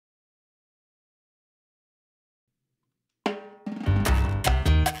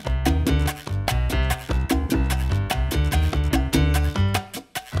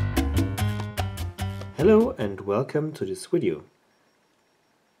Hello and welcome to this video.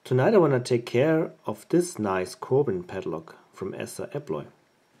 Tonight I want to take care of this nice CORBIN padlock from ASSA ABLOY.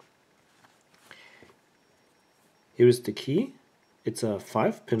 Here is the key. It's a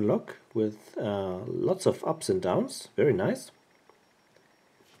 5-pin lock with lots of ups and downs, very nice.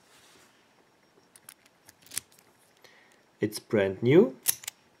 It's brand new,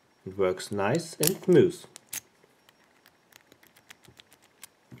 it works nice and smooth.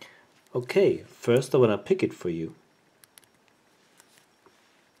 Okay, first I want to pick it for you.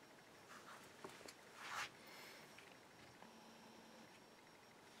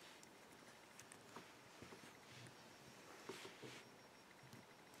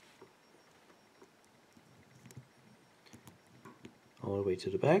 All the way to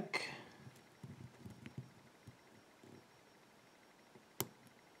the back.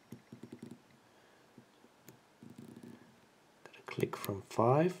 Gotta click from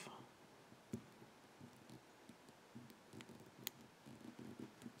 5.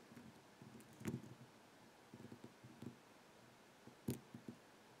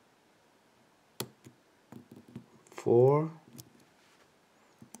 Four.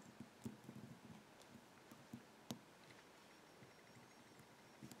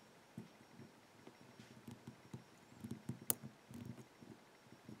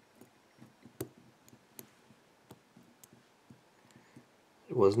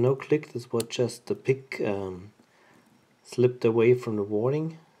 There was no click, this was just the pick slipped away from the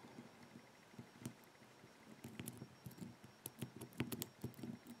warning.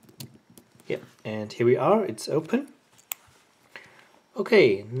 Yeah, and here we are, it's open.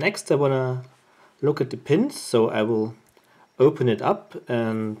 Okay, next I wanna look at the pins, so I will open it up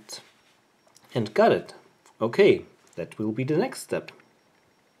and got it. Okay, that will be the next step.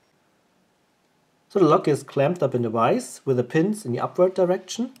 So the lock is clamped up in the vise with the pins in the upward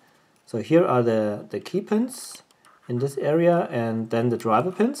direction. So here are the key pins in this area and then the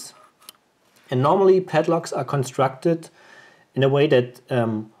driver pins. And normally padlocks are constructed in a way that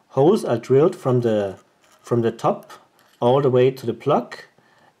holes are drilled from the top all the way to the plug,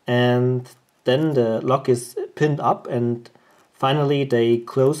 and then the lock is pinned up and finally they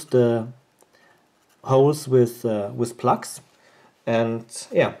close the holes with plugs. And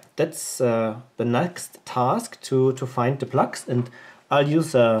yeah, that's the next task, to find the plugs, and I'll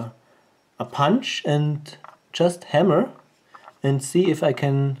use a punch and just hammer and see if I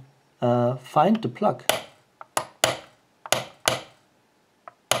can find the plug.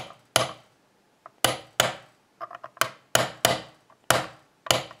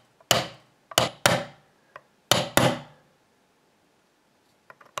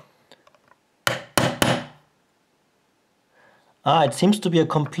 Ah, it seems to be a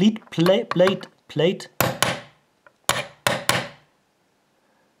complete plate.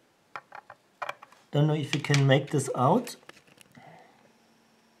 Don't know if you can make this out.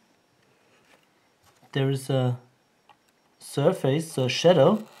 There is a surface, a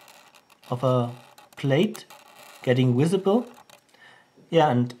shadow of a plate getting visible. Yeah,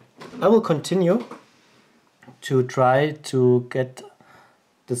 and I will continue to try to get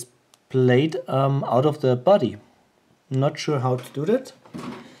this plate out of the body. Not sure how to do that.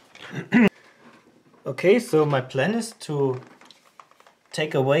 Okay, so my plan is to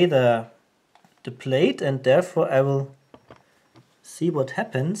take away the plate, and therefore I will see what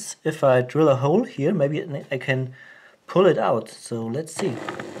happens if I drill a hole here. Maybe I can pull it out. So let's see.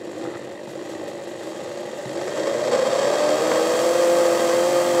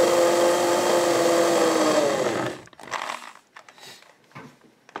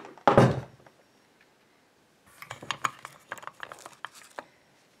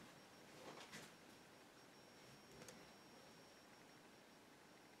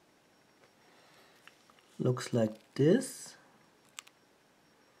 Looks like this.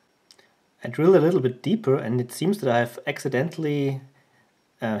 I drill a little bit deeper and it seems that I have accidentally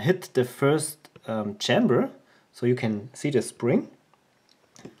hit the first chamber, so you can see the spring.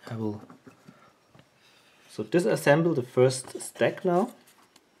 I will disassemble the first stack now.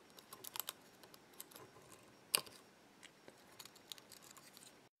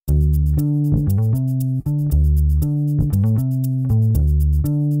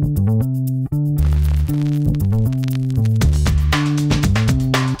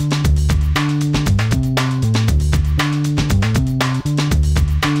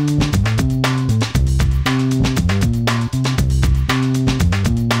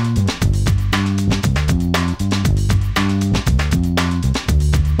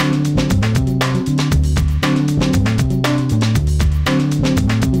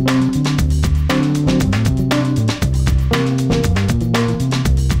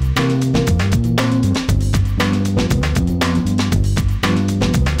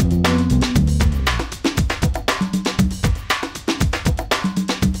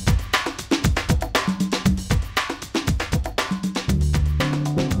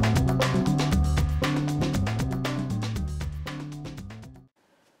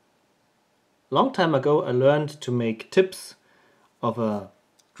 long time ago I learned to make tips of a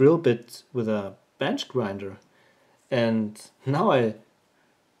drill bit with a bench grinder, and now I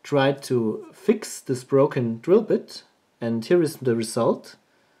tried to fix this broken drill bit, and here is the result.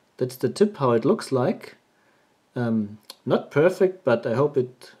 That's the tip, how it looks like. Not perfect, but I hope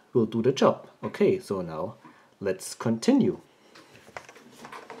it will do the job. Okay, so now let's continue.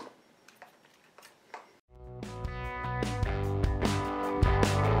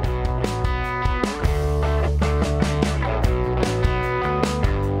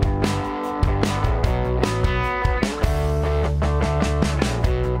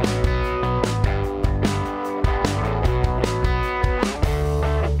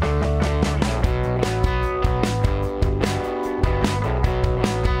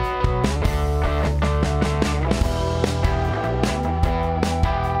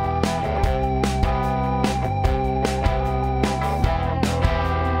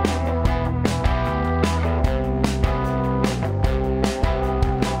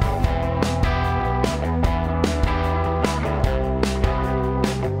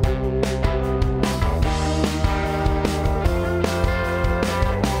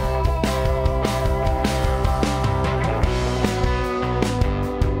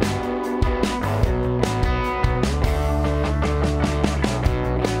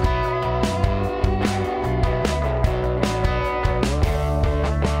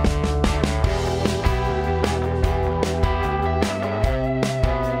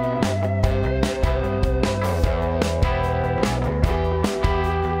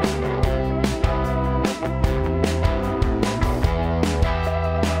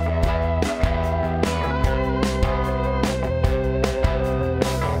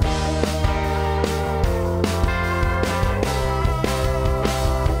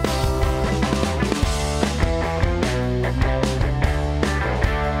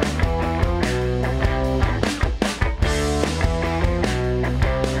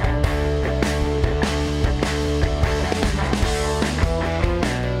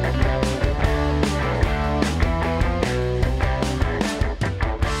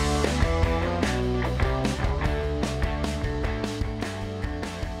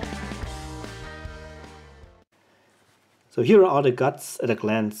 So here are the guts at a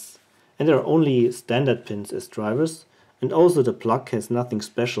glance, and there are only standard pins as drivers, and also the plug has nothing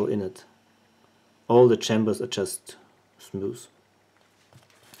special in it. All the chambers are just smooth.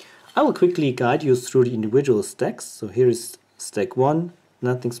 I will quickly guide you through the individual stacks. So here is stack 1,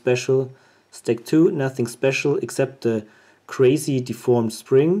 nothing special. Stack 2, nothing special except the crazy deformed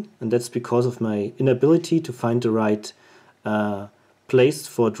spring, and that's because of my inability to find the right place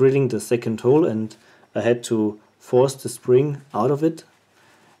for drilling the second hole, and I had to force the spring out of it.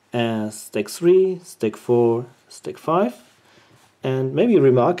 Stack 3, stack 4, stack 5. And maybe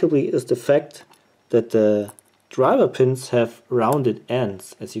remarkably is the fact that the driver pins have rounded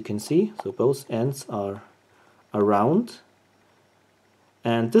ends, as you can see. So both ends are round.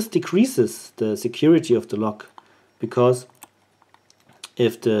 And this decreases the security of the lock, because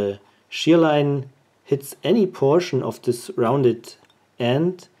if the shear line hits any portion of this rounded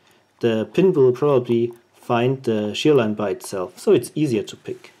end, the pin will probably find the shear line by itself, so it's easier to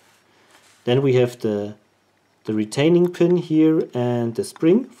pick. Then we have the retaining pin here and the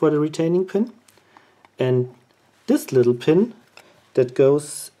spring for the retaining pin, and this little pin that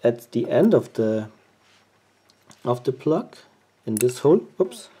goes at the end of the plug in this hole.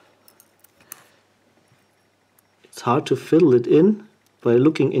 Oops. It's hard to fiddle it in by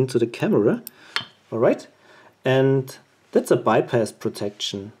looking into the camera. Alright, and that's a bypass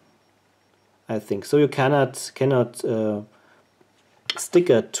protection, I think. So you cannot stick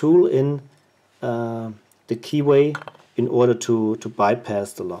a tool in the keyway in order to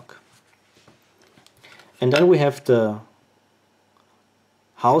bypass the lock. And then we have the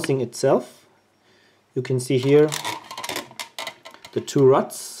housing itself. You can see here the two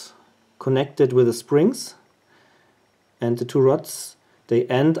rods connected with the springs, and the two rods, they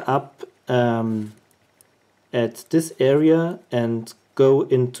end up at this area and go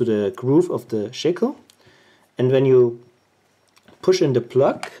into the groove of the shackle. And when you push in the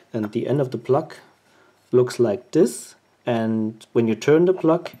plug, and the end of the plug looks like this, and when you turn the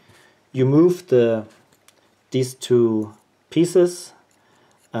plug, you move these two pieces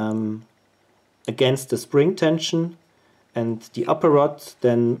against the spring tension, and the upper rod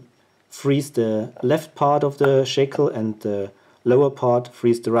then frees the left part of the shackle, and the lower part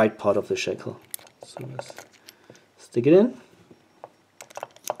frees the right part of the shackle. So let's stick it in.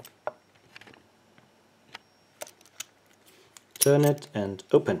 Turn it and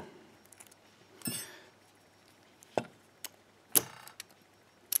open.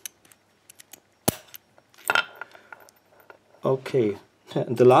 Okay,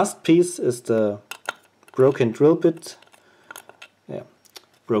 and the last piece is the broken drill bit. Yeah,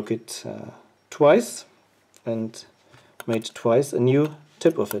 broke it twice and made twice a new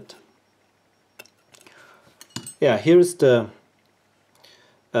tip of it. Yeah, here is the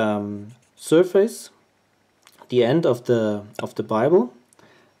surface, the end of the Bible,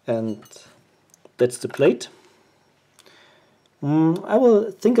 and that's the plate. I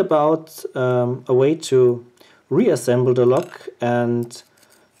will think about a way to reassemble the lock and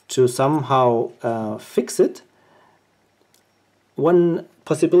to somehow fix it. One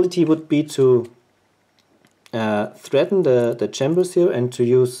possibility would be to threaden the chambers here and to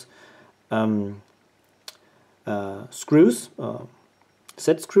use screws,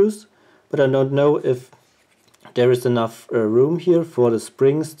 set screws, but I don't know if there is enough room here for the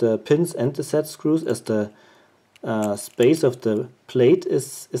springs, the pins and the set screws, as the space of the plate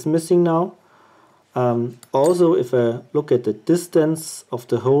is missing now. Also, if I look at the distance of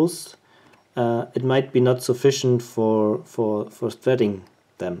the holes, it might be not sufficient for threading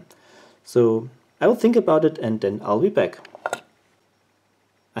them. So I will think about it and then I'll be back.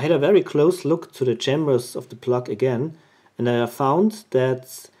 I had a very close look to the chambers of the plug again, and I found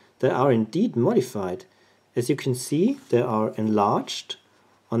that they are indeed modified. As you can see, they are enlarged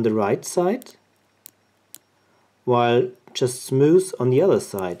on the right side, while just smooth on the other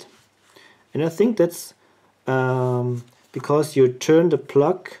side. And I think that's because you turn the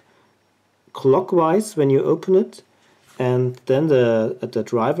plug clockwise when you open it, and then the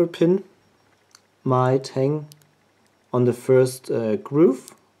driver pin might hang on the first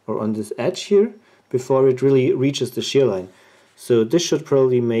groove or on this edge here before it really reaches the shear line. So this should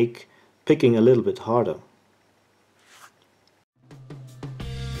probably make picking a little bit harder.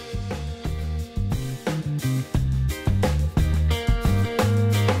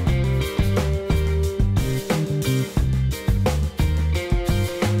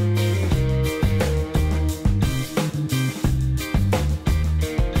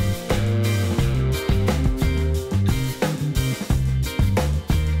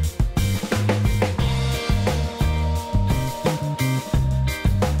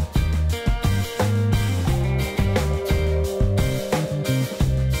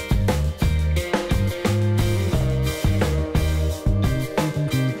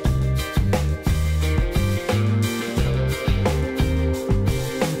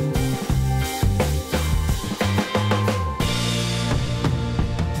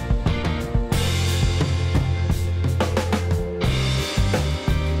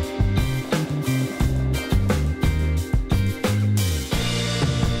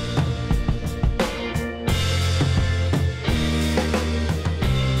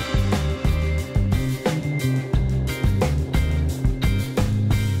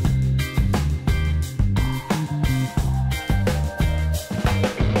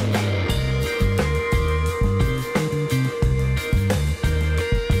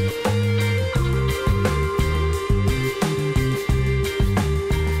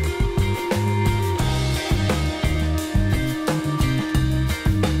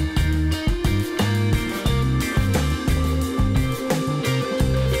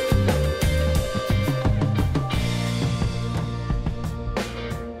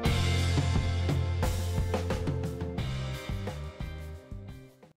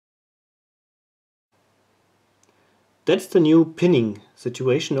 That's the new pinning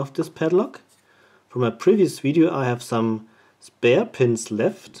situation of this padlock. From a previous video I have some spare pins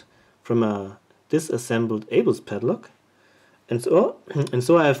left from a disassembled ABLOY padlock, and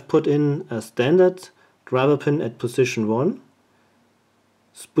so I have put in a standard driver pin at position 1,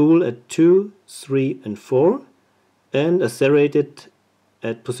 spool at 2, 3 and 4, and a serrated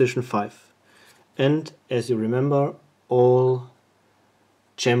at position 5. And as you remember, all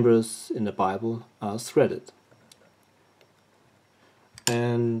chambers in the Bible are threaded.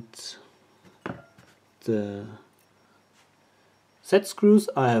 And the set screws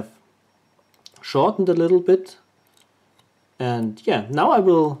I have shortened a little bit, and yeah, now I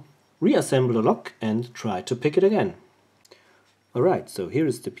will reassemble the lock and try to pick it again. Alright, so here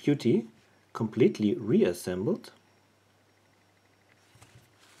is the beauty, completely reassembled.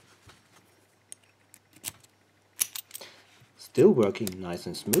 Still working nice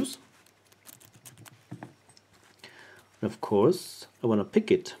and smooth. And of course, I want to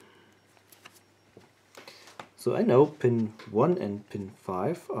pick it. So I know pin 1 and pin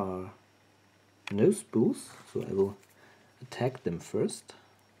 5 are no spools, so I will attack them first.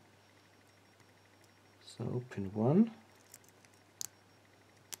 So pin 1,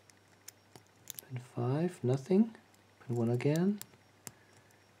 pin 5, nothing. Pin 1 again.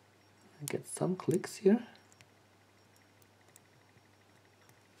 I get some clicks here.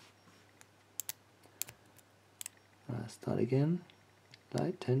 Start again.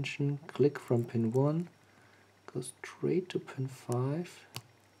 Light tension, click from pin 1, go straight to pin 5,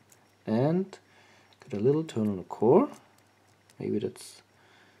 and get a little turn on the core. Maybe that's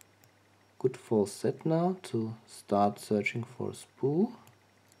good for set now to start searching for a spool.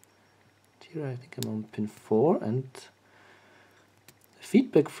 Here I think I'm on pin 4, and the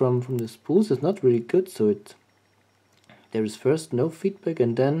feedback from the spools is not really good, so there is first no feedback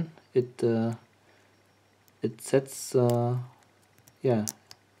and then it sets, yeah,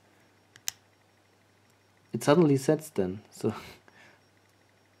 it suddenly sets then. So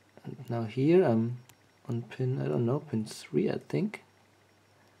and now here I'm on pin, I don't know, pin 3 I think.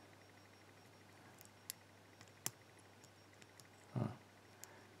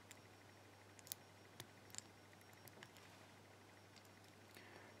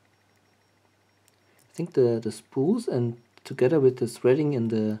 I think the spools and together with the threading in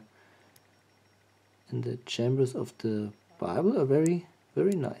the chambers of the Bible are very,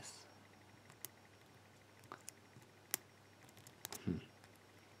 very nice.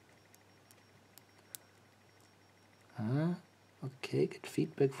 Okay, get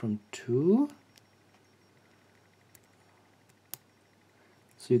feedback from 2.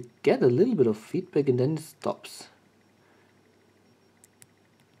 So you get a little bit of feedback and then it stops.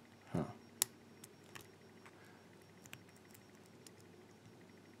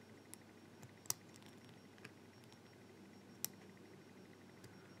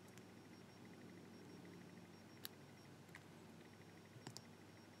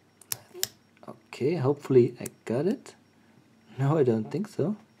 Okay, hopefully I got it. No, I don't think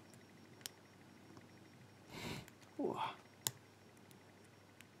so. Wow.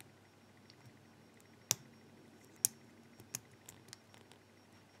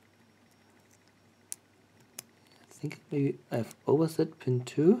 I think maybe I've overset pin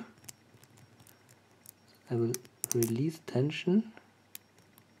 2. I will release tension.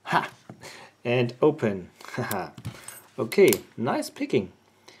 Ha! And open. Haha. Okay, nice picking.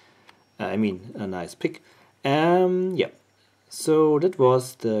 I mean, a nice pick. Yeah. So that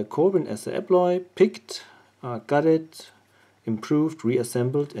was the CORBIN ASSA ABLOY, picked, got it, improved,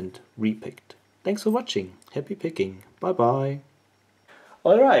 reassembled and repicked. Thanks for watching. Happy picking. Bye bye.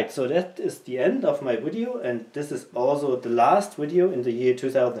 Alright, so that is the end of my video, and this is also the last video in the year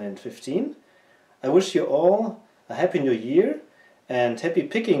 2015. I wish you all a happy new year and happy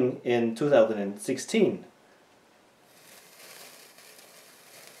picking in 2016.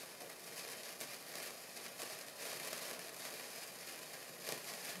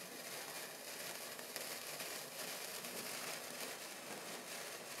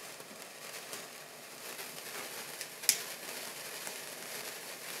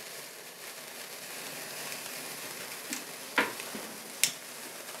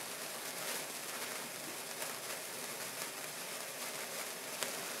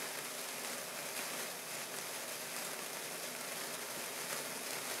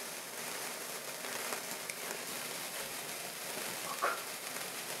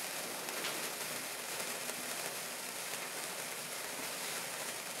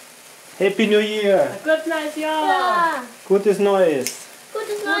 Happy New Year! Gutes neues Jahr! Gutes Neues!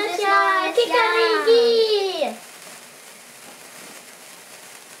 Gutes neues Jahr! Kickeriki!